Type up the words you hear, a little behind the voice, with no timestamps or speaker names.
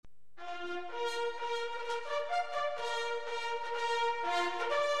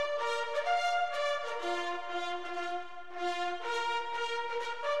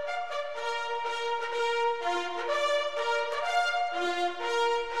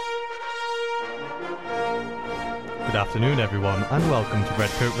Good afternoon, everyone, and welcome to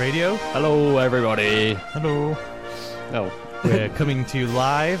Redcoat Radio. Hello, everybody. Hello. Oh. We're coming to you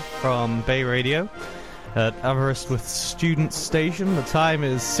live from Bay Radio at Aberystwyth Student Station. The time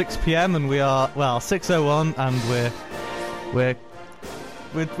is 6 p.m. and we are, 6:01, and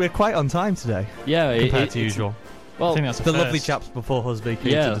we're quite on time today. Yeah, compared to usual. Well, I think that's the lovely chaps before us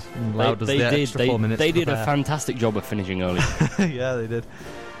vacated and allowed us the extra 4 minutes. They to did a prepare. fantastic job of finishing early. Yeah, they did.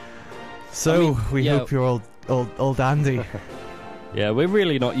 So we hope you're all dandy. Yeah, we're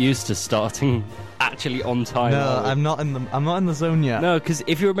really not used to starting actually on time. No, I'm not in the zone yet. No, because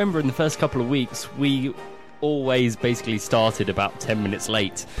if you remember, in the first couple of weeks, we always basically started about 10 minutes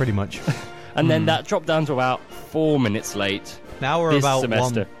late, Pretty much. and then that dropped down to about 4 minutes late. Now we're this about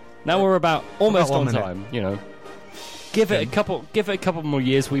semester. one. Now we're about almost About 1 on minute. time. You know, give it a couple more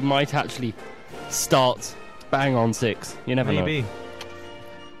years, we might actually start bang on 6. You never know. Maybe.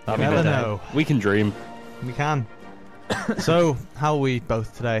 That'd You be never the day. know. We can dream. We can. So, how are we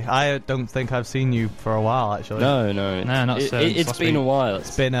both today? I don't think I've seen you for a while, actually. No, not so. It's Last been week. a while.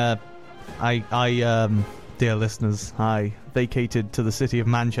 It's been dear listeners, I vacated to the city of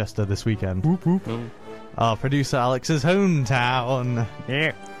Manchester this weekend. Whoop, whoop. Our producer Alex's hometown.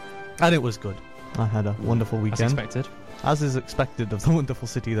 Yeah. And it was good. I had a wonderful As weekend. expected. As is expected of the wonderful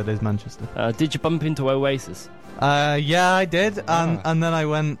city that is Manchester. Did you bump into Oasis? Yeah, I did. And then I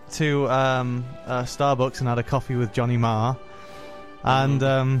went to Starbucks and had a coffee with Johnny Marr. And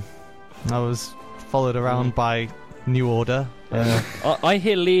I was followed around by New Order. I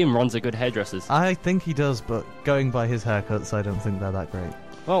hear Liam runs a good hairdresser's. I think he does, but going by his haircuts, I don't think they're that great.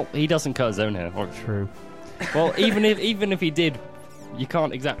 Well, he doesn't cut his own hair. True. Well, even if he did, you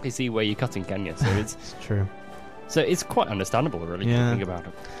can't exactly see where you're cutting, can you? So It's true. it's quite understandable, really, Yeah. to think about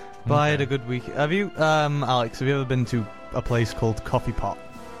it. But I had a good week. Have you, Alex, have you ever been to a place called Coffee Pot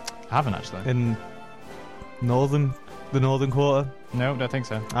I haven't actually. in the northern quarter? No, don't think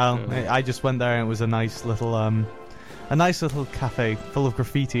so. Oh, Yeah. I just went there and it was a nice little cafe full of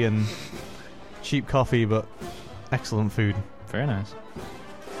graffiti and cheap coffee, but excellent food. Very nice.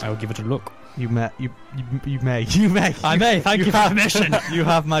 I will give it a look. You may. I may. Thank you for permission. You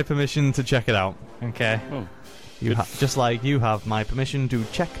have my permission to check it out. Okay. Oh. Just like you have my permission to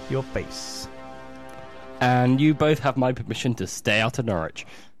check your face. And you both have my permission to stay out of Norwich.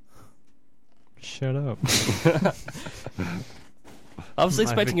 Shut up. I was My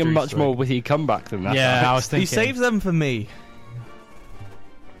expecting a victory much streak. more witty comeback than that. Yeah, I was He thinking. saves them for me.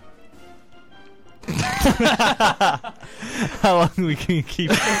 How long we can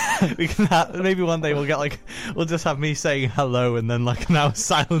keep? We can maybe one day we'll just have me saying hello and then like an hour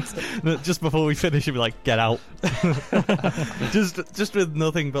silence just before we finish. It'll be like, get out. just with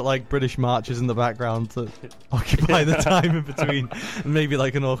nothing but like British marches in the background to occupy the time in between, and maybe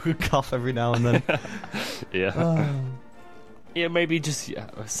like an awkward cough every now and then. Yeah. Yeah, maybe just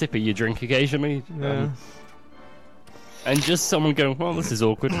a sip of your drink occasionally. Yeah. And just someone going, well, this is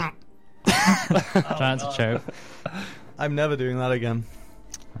awkward. Trying to choke. I'm never doing that again.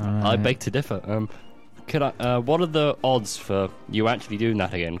 I beg to differ. Could I? What are the odds for you actually doing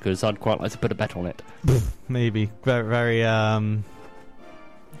that again? Because I'd quite like to put a bet on it. Maybe very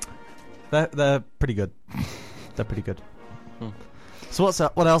they're pretty good. They're pretty good. So what's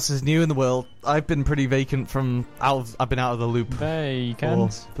up? What else is new in the world? I've been pretty vacant I've been out of the loop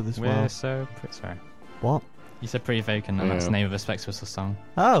Vacant. for this We're while. so... Sorry. What? You said pretty vacant, and that's the name of a Sex Pistols song.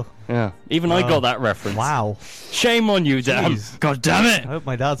 Oh, Yeah, even I got that reference. wow. Shame on you, damn. Jeez. God damn I it. hope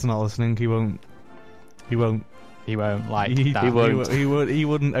my dad's not listening. He won't. He won't like He that. won't. He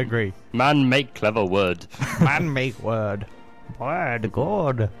wouldn't agree. Man, make clever word. Man, make word. Word,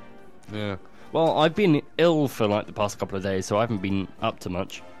 good. Yeah. Well, I've been ill for like the past couple of days, so I haven't been up to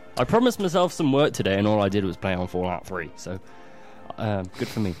much. I promised myself some work today, and all I did was play on Fallout 3. So, good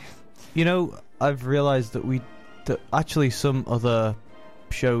for me. You know, I've realised that actually some other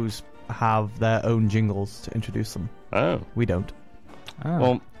shows have their own jingles to introduce them. Oh. We don't. Oh.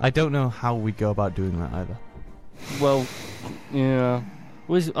 Well, I don't know how we'd go about doing that either. well, yeah.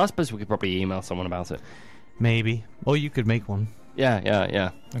 I suppose we could probably email someone about it. Maybe. Or you could make one.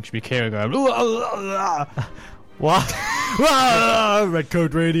 Yeah. It should be Kira going... What?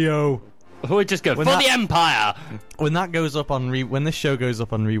 Redcoat Radio. We'll just go, When for that- the Empire! When that goes up on when this show goes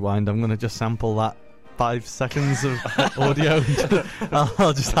up on Rewind, I'm gonna just sample that 5 seconds of audio.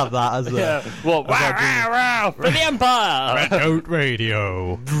 I'll just have that as Yeah. What? Wow, for the Empire! Redcoat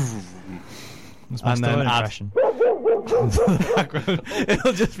Radio. That's my And then Stallone add- impression. The background.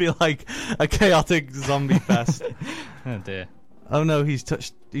 It'll just be like a chaotic zombie fest. Oh dear. Oh no, he's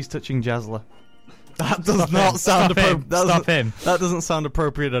touching Jazzler. That does not sound appropriate. Stop him. That doesn't sound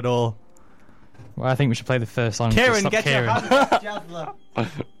appropriate at all. Well, I think we should play the first song. Kieran, Stop get Kieran. your hands off Jazzler.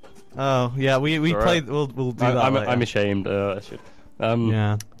 Oh, yeah, we It's played... alright. We'll do that later. I'm ashamed. I should.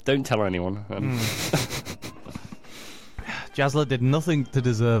 Yeah. Don't tell anyone. Jazzler did nothing to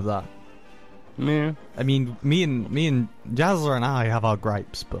deserve that. Yeah. I mean, me and Jazzler and I have our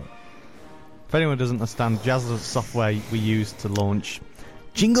gripes, but if anyone doesn't understand, Jazzler's software we use to launch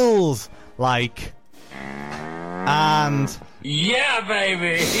jingles like and Yeah,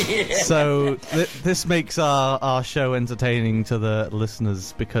 baby. so this makes our show entertaining to the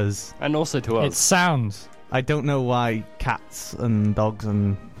listeners because And also to us. It sounds. I don't know why cats and dogs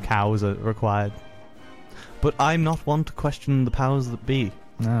and cows are required, but I'm not one to question the powers that be.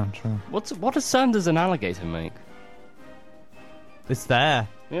 No, true. What does sound does an alligator make? It's there.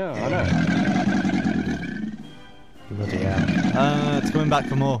 Yeah, I know. Bloody hell. It's coming back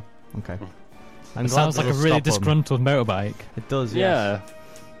for more. Okay. I'm It glad sounds like a it'll really stop 'em. disgruntled motorbike. It does, yes.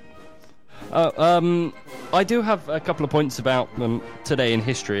 Yeah. I do have a couple of points about today in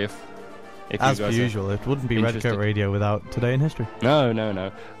history. If As you per guys are usual, it wouldn't be Red interested. Coat Radio without Today in History. No.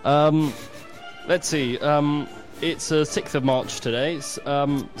 Let's see. It's 6th of March today.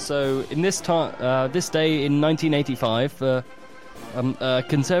 So in this day in 1985, a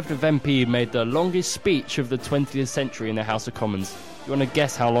Conservative MP made the longest speech of the 20th century in the House of Commons. You want to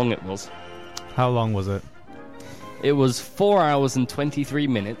guess how long it was? How long was it? It was 4 hours and 23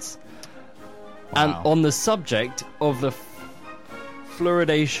 minutes. And Wow. on the subject of the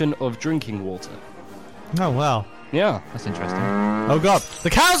fluoridation of drinking water. Oh, well. Yeah. That's interesting. Oh, God. The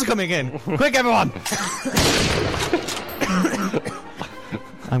cows are coming in! Quick, everyone!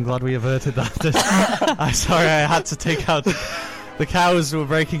 I'm glad we averted that. I'm sorry I had to take out... The cows were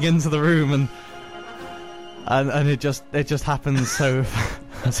breaking into the room and it just happened so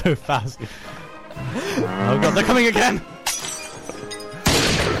so fast. Oh, God, they're coming again!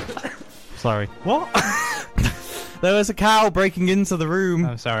 Sorry. What? There was a cow breaking into the room.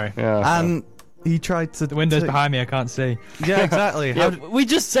 I'm sorry. Yeah. And he tried to... The window's behind me, I can't see. Yeah, exactly. Yeah, we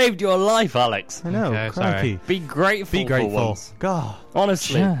just saved your life, Alex. I know, Okay, crikey. Be grateful. Be For grateful. once. God.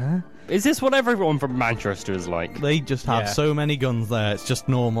 Honestly. Is this what everyone from Manchester is like? They just have Yeah. so many guns there, it's just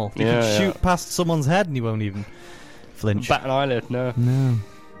normal. You Yeah, can yeah. shoot past someone's head and you won't even flinch. Bat an eyelid, no. No.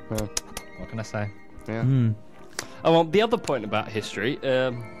 What can I say? Yeah. Hmm. Oh, well, the other point about history.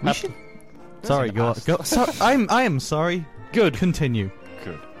 We should... Sorry, go on. I am sorry. Good. Continue.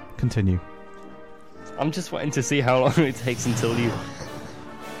 Good. Continue. I'm just waiting to see how long it takes until you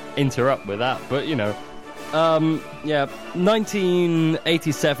interrupt with that. But, you know. Yeah,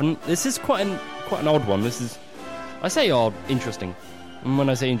 1987. This is quite an odd one. This is... I say odd, interesting. And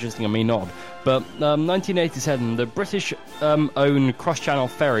when I say interesting, I mean odd. But 1987, the British-owned cross-channel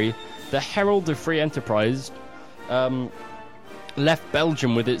ferry, the Herald of Free Enterprise, left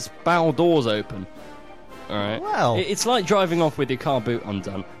Belgium with its bow doors open. All right. Well. It's like driving off with your car boot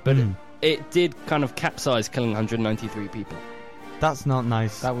undone, but Hmm. it did kind of capsize, killing 193 people. That's not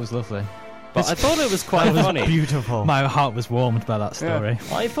nice. That was lovely. But I thought it was quite That was funny. beautiful. My heart was warmed by that story.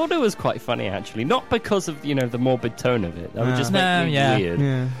 Yeah. I thought it was quite funny, actually. Not because of, you know, the morbid tone of it. That would Yeah. just No, make me yeah. weird.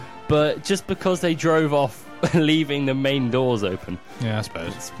 Yeah. But just because they drove off, leaving the main doors open. Yeah, I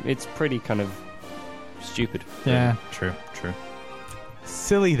suppose. It's pretty kind of stupid. Yeah, true.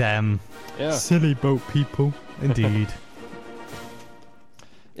 Silly them. Yeah. Silly boat people. Indeed.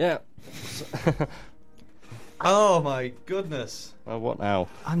 Yeah. Oh my goodness. What now?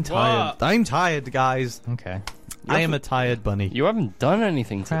 I'm tired. I'm tired, guys. Okay. I am a tired bunny. You haven't done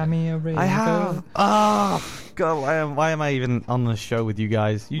anything Cry today. me a river. I have. Oh, God, why am I even on the show with you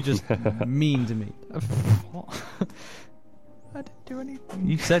guys? You just mean to me. What? I didn't do anything.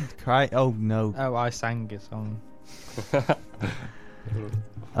 You said cry. Oh, no. Oh, I sang a song.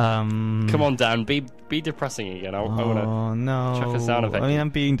 Come on, Dan. Be depressing again. I want to. Oh, no. chuck a sound effect I mean, in. I'm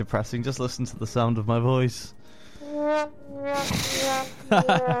being depressing. Just listen to the sound of my voice.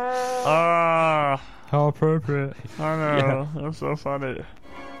 How appropriate. I know. That's so funny.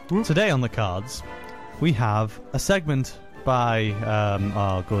 Today on the cards, we have a segment by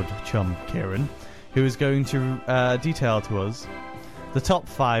our good chum Kieran, who is going to detail to us the top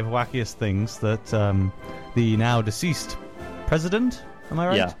 5 wackiest things that the now deceased president, am I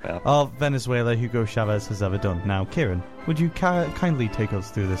right? Yeah. Of Venezuela, Hugo Chavez, has ever done. Now, Kieran, would you kindly take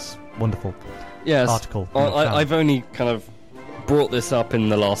us through this wonderful Yes. article? I've only kind of brought this up in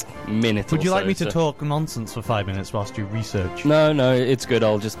the last minute. Would you or like so, me to so- talk nonsense for 5 minutes whilst you research? No, it's good.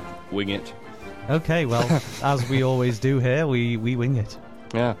 I'll just wing it. Okay, well, as we always do here, we wing it.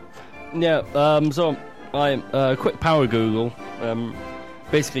 Yeah. So I quick power Google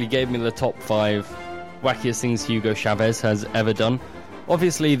basically gave me the top 5 wackiest things Hugo Chavez has ever done.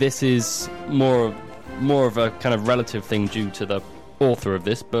 obviously this is more of a kind of relative thing due to the author of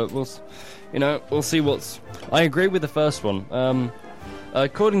this, but we'll see what's... I agree with the first one.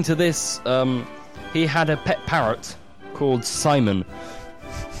 According to this, he had a pet parrot called Simon.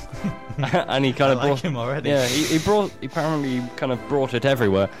 And he kind of like him already. Yeah, he apparently kind of brought it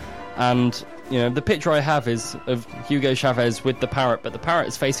everywhere. And, the picture I have is of Hugo Chavez with the parrot, but the parrot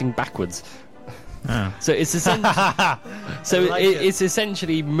is facing backwards. Oh. So it's essentially, it's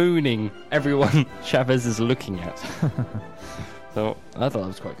essentially mooning everyone Chavez is looking at. So I thought that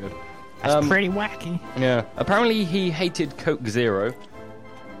was quite good. That's pretty wacky. Yeah. Apparently he hated Coke Zero.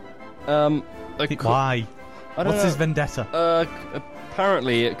 Why? I don't What's know. his vendetta?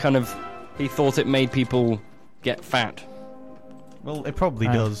 Apparently it kind of... He thought it made people get fat. Well, it probably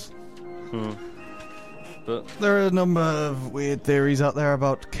does. But There are a number of weird theories out there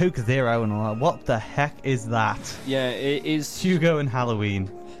about Coke Zero and all that. What the heck is that? yeah, it is... Hugo and Halloween.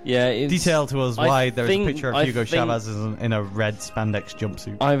 Yeah, it's... Detail to us I why there is a think- picture of I Hugo think- Chavez in a red spandex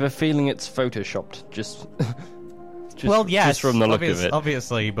jumpsuit. I have a feeling it's photoshopped, just Well, yes, just from the look of it.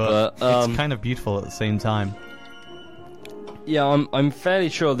 obviously, but it's kind of beautiful at the same time. Yeah, I'm fairly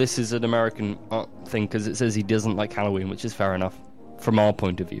sure this is an American art thing because it says he doesn't like Halloween, which is fair enough from our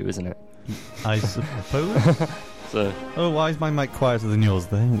point of view, isn't it? I suppose. So, Oh, why is my mic quieter than yours?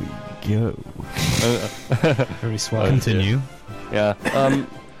 There we go. Very suave. Continue. yeah.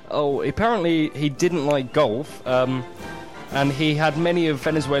 Apparently he didn't like golf, and he had many of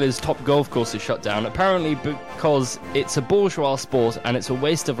Venezuela's top golf courses shut down. Apparently because it's a bourgeois sport and it's a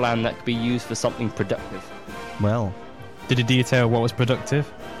waste of land that could be used for something productive. Well, Did he detail what was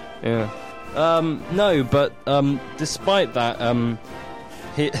productive? Yeah. No, but despite that,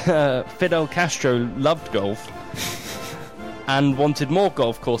 Fidel Castro loved golf and wanted more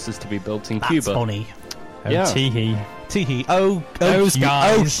golf courses to be built in Cuba. funny. Oh, Yeah. tee-hee. Teehee. Oh, Those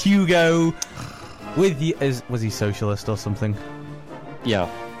guys. Oh, Hugo. With you, was he socialist or something? Yeah.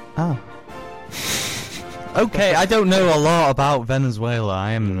 Oh. Okay, I don't know a lot about Venezuela.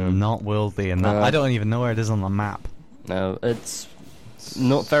 I am not worldly in that. No. I don't even know where it is on the map. No, it's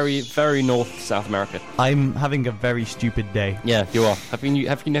not very, very north South America. I'm having a very stupid day. Yeah, you are. Have you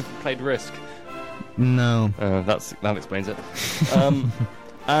never played Risk? No. That explains it.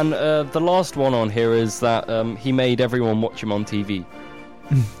 And the last one on here is that he made everyone watch him on TV.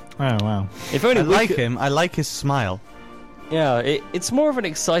 Oh, wow. If only I we like could- him. I like his smile. Yeah, it's more of an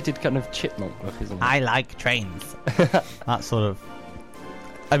excited kind of chipmunk look, isn't it? I like trains. That sort of...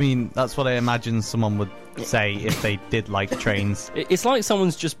 I mean, that's what I imagine someone would say if they did like trains. It's like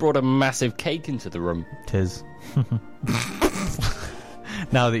someone's just brought a massive cake into the room. Tis.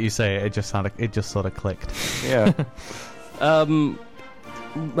 Now that you say it, it just sort of clicked. Yeah. While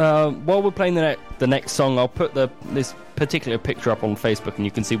we're playing the next song, I'll put this particular picture up on Facebook, and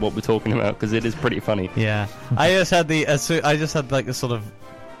you can see what we're talking about because it is pretty funny. Yeah, I just had like the sort of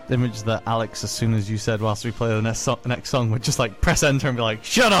image that Alex, as soon as you said whilst we play the next song, would just like press enter and be like,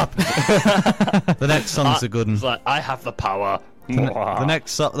 "Shut up." The next song's a good one. It's like, I have the power.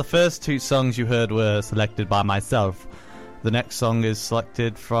 The first two songs you heard were selected by myself. The next song is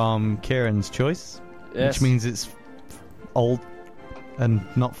selected from Kieran's choice, Yes. which means it's old and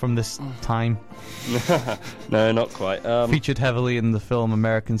not from this time. No, not quite. Featured heavily in the film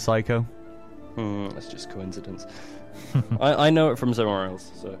American Psycho. That's just coincidence. I know it from somewhere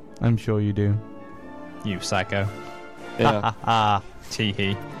else, so I'm sure you do. You psycho. yeah.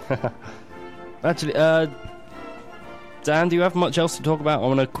 Tee-hee. Actually, Dan, do you have much else to talk about? I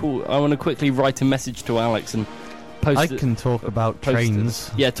want to quickly write a message to Alex and post. I can talk about post it.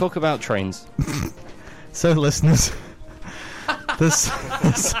 trains. Yeah, talk about trains. So, listeners,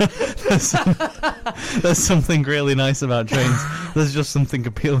 there's something really nice about trains. There's just something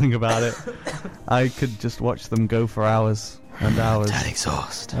appealing about it. I could just watch them go for hours and hours. That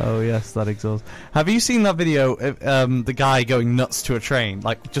exhaust. Oh yes, that exhaust. Have you seen that video of the guy going nuts to a train?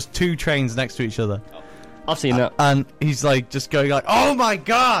 Like, just two trains next to each other. I've seen that. And he's like, just going like, "Oh my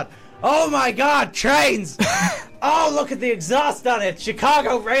god! Oh my god, trains! Oh, look at the exhaust on it!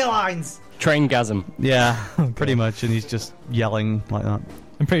 Chicago rail lines!" Traingasm. Yeah, pretty much, and he's just yelling like that.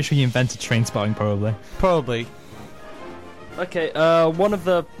 I'm pretty sure he invented train spotting, probably. Probably. Okay, one of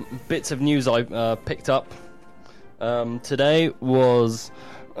the bits of news I picked up today was,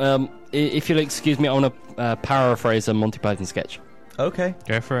 if you'll excuse me, I want to paraphrase a Monty Python sketch. Okay.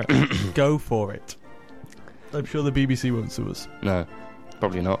 Go for it. Go for it. I'm sure the BBC won't sue us. No,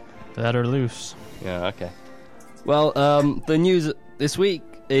 probably not. Let her loose. Yeah, okay. Well, the news this week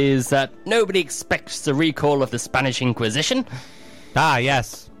is that nobody expects the recall of the Spanish Inquisition. Ah,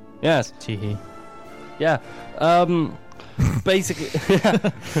 yes. Yes. Tee-hee. Yeah. basically,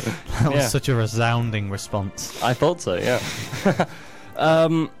 That was such a resounding response. I thought so. Yeah.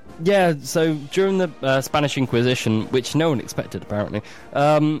 Yeah. So during the Spanish Inquisition, which no one expected apparently,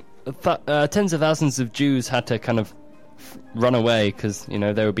 tens of thousands of Jews had to kind of run away because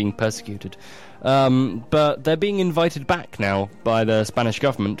they were being persecuted. But they're being invited back now by the Spanish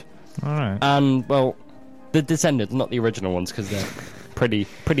government. All right. And well, the descendants, not the original ones, because they're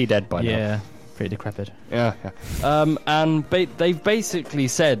pretty dead by now. Yeah, pretty decrepit. Yeah. And they've basically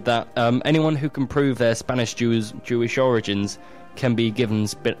said that anyone who can prove their Jewish origins can be given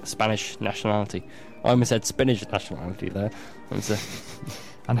Spanish nationality. I almost said spinach nationality there.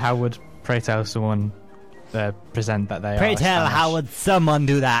 And how would, pray tell, someone present that they are Pray tell, Spanish? how would someone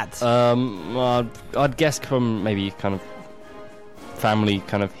do that? I'd guess from maybe kind of family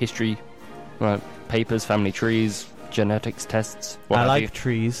kind of history papers, family trees, genetics tests. I like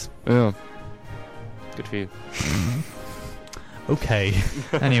trees. Yeah. Good for you. Okay.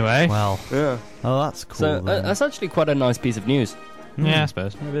 Anyway. Well. Yeah. Oh, that's cool. So then. that's actually quite a nice piece of news. Yeah, I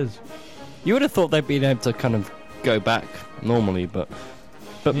suppose. It is. You would have thought they'd been able to kind of go back normally, but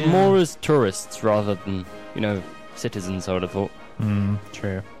Yeah. more as tourists rather than citizens. I would have thought.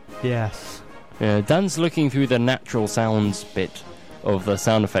 True. Yes. Yeah, Dan's looking through the natural sounds bit of the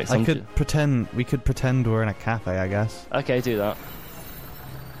sound effects. We could pretend we're in a cafe, I guess. Okay, do that.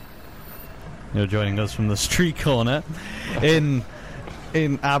 You're joining us from the street corner in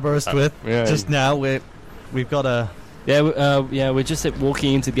Aberystwyth. Just now, we've got a... Yeah, we're just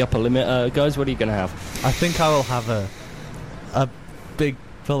walking into the upper limit. Guys, what are you going to have? I think I will have a big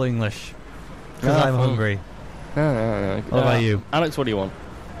full English, because I'm hungry. What about you? Alex, what do you want?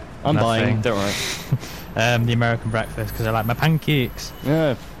 I'm Nothing. buying, don't worry. The American breakfast, because I like my pancakes.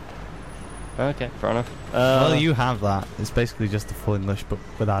 Yeah. Okay, fair enough. Well, you have that. It's basically just a full English, but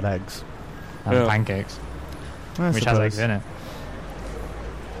without eggs. And pancakes, which has eggs in it.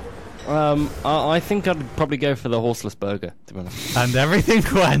 I think I'd probably go for the horseless burger, to be honest. And everything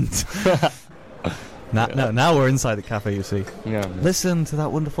went. Now we're inside the cafe, you see. Yeah. Listen to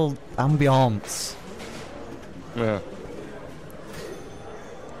that wonderful ambiance. Yeah.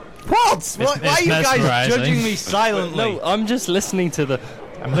 What? Why are you guys mesmerising. judging me silently? No, I'm just listening to the...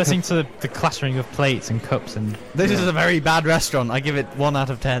 I'm listening to the clattering of plates and cups and... This is a very bad restaurant. I give it 1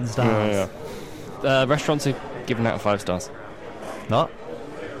 out of 10 stars. Restaurants are given out of 5 stars. What?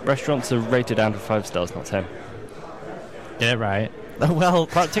 Restaurants are rated out of 5 stars, not 10. Get it right. Well,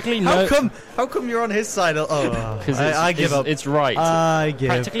 Practically how come you're on his side? Oh, because I give up. It's right. I give.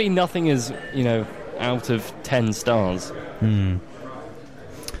 Practically nothing is, out of 10 stars.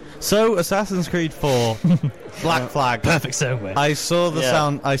 So, Assassin's Creed 4, Black Flag. Perfect segue. I saw the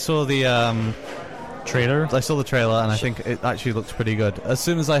sound. I saw the Trailer. I saw the trailer, and I think it actually looks pretty good. As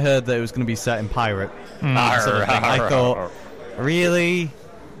soon as I heard that it was going to be set in pirate, sort of thing, I thought, really?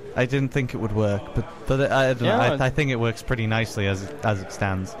 I didn't think it would work, but I don't know. I think it works pretty nicely as it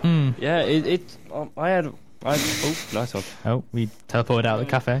stands. Yeah, nice one. Oh, we teleported out of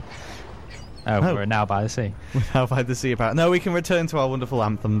the cafe. Oh, we're now by the sea. How by the sea about? No, we can return to our wonderful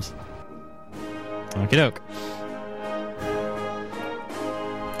anthems. Okie doke.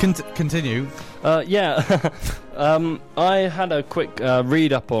 Continue. I had a quick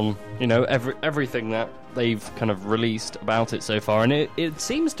read up on everything that they've kind of released about it so far, and it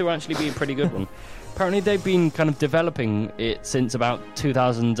seems to actually be a pretty good one. Apparently, they've been kind of developing it since about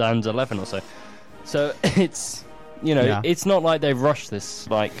 2011 or so. So it's it's not like they've rushed this.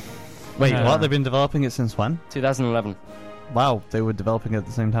 Like, wait, what? They've been developing it since when? 2011. Wow, they were developing it at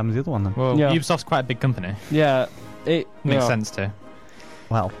the same time as the other one then. Well, Ubisoft's quite a big company. Yeah, it Makes sense to.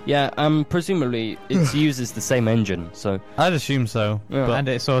 Wow. Yeah, presumably it uses the same engine, so... I'd assume so. Yeah. And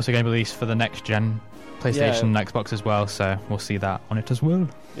it's also going to be released for the next gen PlayStation and Xbox as well, so we'll see that on it as well.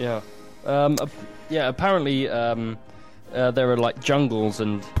 Yeah. Apparently there are like jungles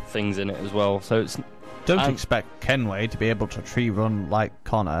and things in it as well, so it's... Don't expect Kenway to be able to tree run like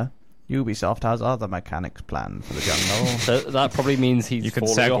Connor. Ubisoft has other mechanics planned for the jungle. So that probably means You can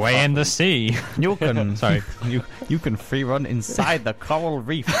segue in the sea. You can you can free run inside the coral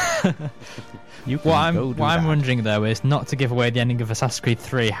reef. What I'm wondering though is not to give away the ending of Assassin's Creed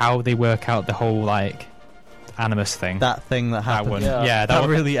 3, how they work out the whole like Animus thing. That thing that happened. one. Yeah. That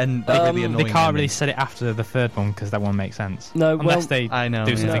really really annoying. They can't really set it after the third one because that won't make sense. No, unless they I know,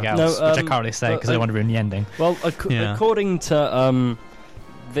 do something yeah. else, No, which I can't really say because I don't want to ruin the ending. Well, according to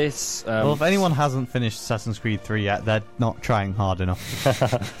this... well, if anyone hasn't finished Assassin's Creed 3 yet, they're not trying hard enough.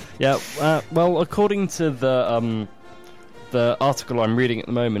 Yeah, well, according to the article I'm reading at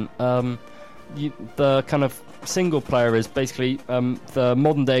the moment, the kind of single player is basically the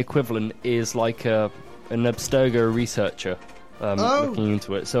modern day equivalent is like a Abstergo researcher looking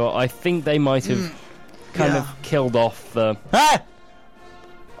into it. So I think they might have kind of killed off the.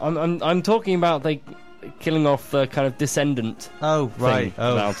 I'm talking about killing off the kind of descendant. Oh right.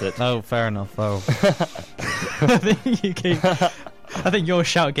 About it. Oh, fair enough. Oh. I think your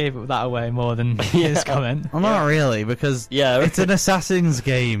shout gave that away more than his comment. Well, not really, because it's an Assassin's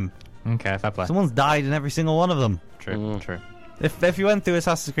game. Okay, fair play. Someone's died in every single one of them. True. If you went through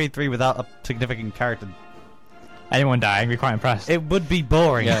Assassin's Creed 3 without a significant character, anyone dying, we'd be quite impressed. it would be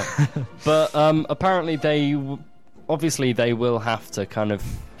boring. Yeah. But apparently they will have to kind of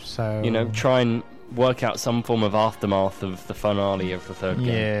try and work out some form of aftermath of the finale of the third game.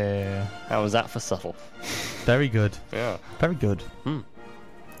 Yeah. How was that for subtle? Very good. Yeah. Very good.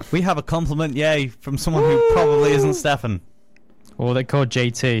 We have a compliment, yay, from someone who probably isn't Stefan. Well, they're called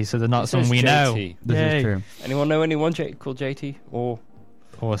JT, so they're not someone we know. This is true. Anyone know anyone called JT? Or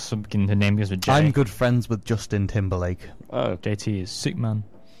something who name begins with J? I'm good friends with Justin Timberlake. Oh. JT is Superman.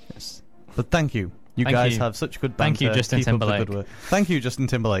 Yes. But thank you. You guys have such good banter. Thank you, Justin Timberlake. Thank you, Justin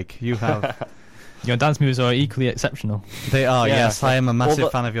Timberlake. You have... Your dance moves are equally exceptional. They are, yes. I am a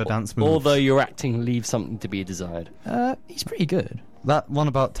massive fan of your dance moves. Although your acting leaves something to be desired. He's pretty good. That one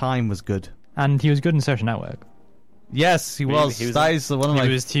about time was good. And he was good in Social Network. Yes, he was. He was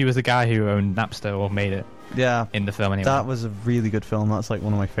the guy who owned Napster or made it. Yeah. In the film anyway. That was a really good film. That's like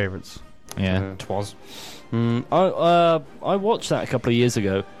one of my favourites. Yeah, it was. I watched that a couple of years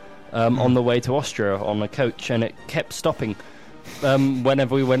ago on the way to Austria on a coach, and it kept stopping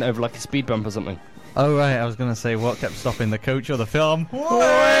whenever we went over like a speed bump or something. Oh right, I was going to say what kept stopping, the coach or the film?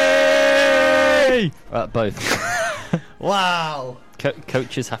 Both. Wow.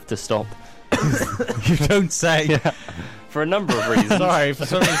 Coaches have to stop. You don't say. Yeah. For a number of reasons. Sorry, for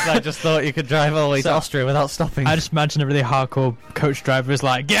some reason I just thought you could drive all the way to Austria without stopping. I just imagine a really hardcore coach driver is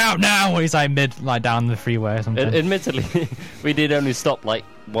like, get out now! Or he's like down the freeway or something. Admittedly, we did only stop like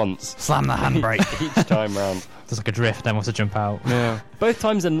once. Slam the handbrake. Each time round. There's like a drift, then wants to jump out. Yeah. Both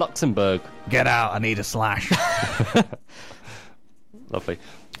times in Luxembourg. Get out, I need a slash. Lovely.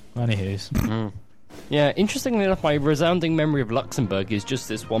 Anywho's. Yeah, interestingly enough, my resounding memory of Luxembourg is just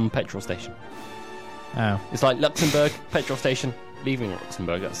this one petrol station. Oh. It's like Luxembourg, petrol station, leaving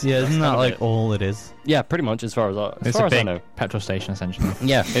Luxembourg. Isn't that like all it is? Yeah, pretty much as far as I know. Petrol station, essentially.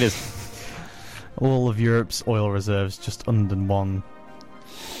 Yeah, it is. All of Europe's oil reserves just under one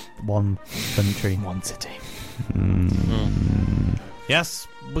country. One city. Yes,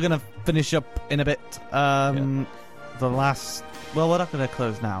 we're going to finish up in a bit. The last... Well, we're not going to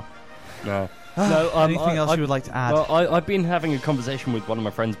close now. No. Anything else you would like to add? Well, I've been having a conversation with one of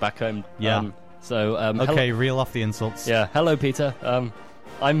my friends back home. Yeah. Okay, reel off the insults. Yeah. Hello, Peter.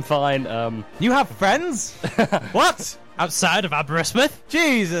 I'm fine. You have friends? What? Outside of Aberystwyth?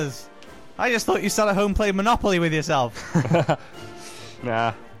 Jesus. I just thought you sat at home playing Monopoly with yourself.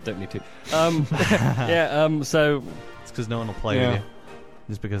 Nah, don't need to. So... It's because no one will play with you.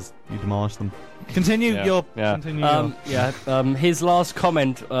 Just because you demolished them. Continue your... His last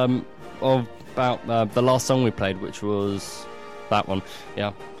comment about the last song we played, which was that one.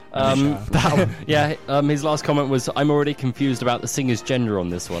 Yeah. That one. Yeah, his last comment was, I'm already confused about the singer's gender on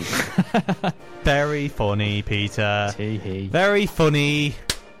this one. Very funny, Peter. Tee-hee. Very funny.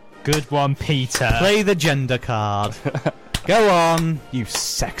 Good one, Peter. Play the gender card. Go on, you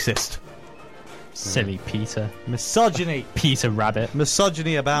sexist. Silly Peter. Misogyny. Peter Rabbit.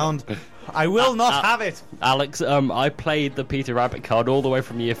 Misogyny abound. I will not have it. Alex, I played the Peter Rabbit card all the way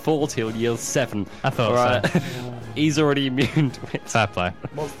from year 4 till year 7. I thought so. He's already immune to it. Fair play.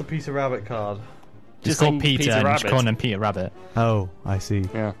 What's the Peter Rabbit card? Just called Peter and just calling him Peter Rabbit. Oh, I see.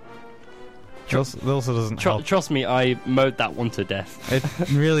 Yeah. It also doesn't help. Trust me, I mowed that one to death.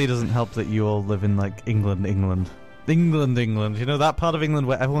 It really doesn't help that you all live in, like, England. You know, that part of England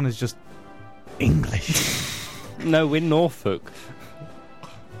where everyone is just English. No, we're Norfolk.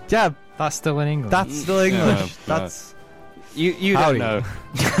 Yeah. That's still in England. That's still English. No. That's... You don't know.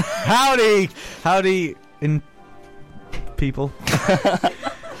 Howdy in people.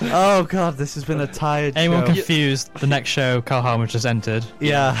 Oh god, this has been a tired Anyone show. confused? The next show, Carl Harmer just entered.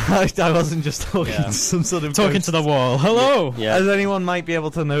 Yeah, I wasn't just talking to some sort of talking to the wall. Hello. Yeah. As anyone might be able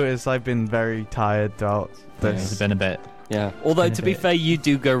to notice, I've been very tired throughout this. Yeah, it's been a bit. Yeah. Although to be fair, you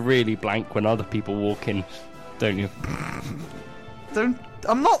do go really blank when other people walk in, don't you?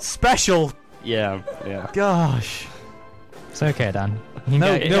 I'm not special. Yeah. Gosh. It's okay, Dan.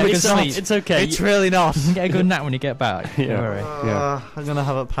 It's okay. It's really not. You can get a good nap when you get back. Yeah. Don't worry. I'm gonna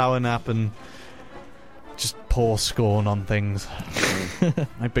have a power nap and just pour scorn on things.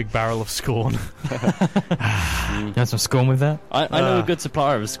 My big barrel of scorn. You want some scorn with that? I know a good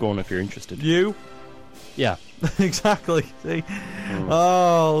supplier of scorn if you're interested. You? Yeah. Exactly. See?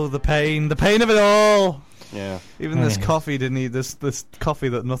 Oh, the pain of it all. Yeah. Even this coffee didn't eat this coffee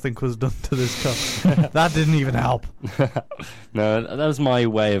that nothing was done to this cup. That didn't even help. No, that was my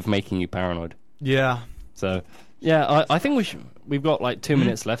way of making you paranoid. Yeah. So, yeah, I think we've got like 2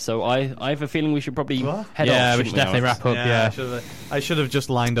 minutes left, so I have a feeling we should probably head off. Yeah, we should definitely wrap up, yeah. I should have just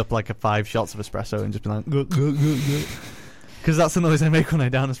lined up like 5 shots of espresso and just been like, because that's the noise I make when I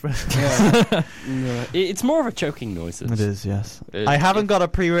down espresso. Yeah. It's more of a choking noise. It is, yes. I haven't got a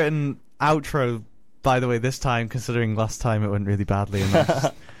pre-written outro, by the way, this time, considering last time it went really badly.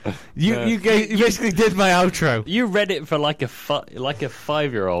 And you basically did my outro. You read it for like a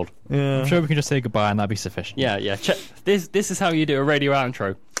 5-year-old. Yeah. I'm sure we can just say goodbye and that'd be sufficient. Yeah. This is how you do a radio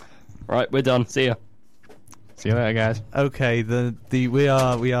outro. Right, we're done. See ya. See you later, guys. Okay, we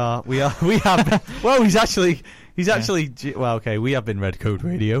have. Well, he's actually. Well, okay, we have been Red Coat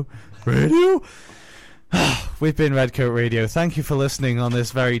Radio. We've been Red Coat Radio. Thank you for listening on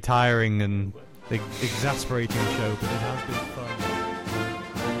this very tiring and exasperating show, but it has been fun.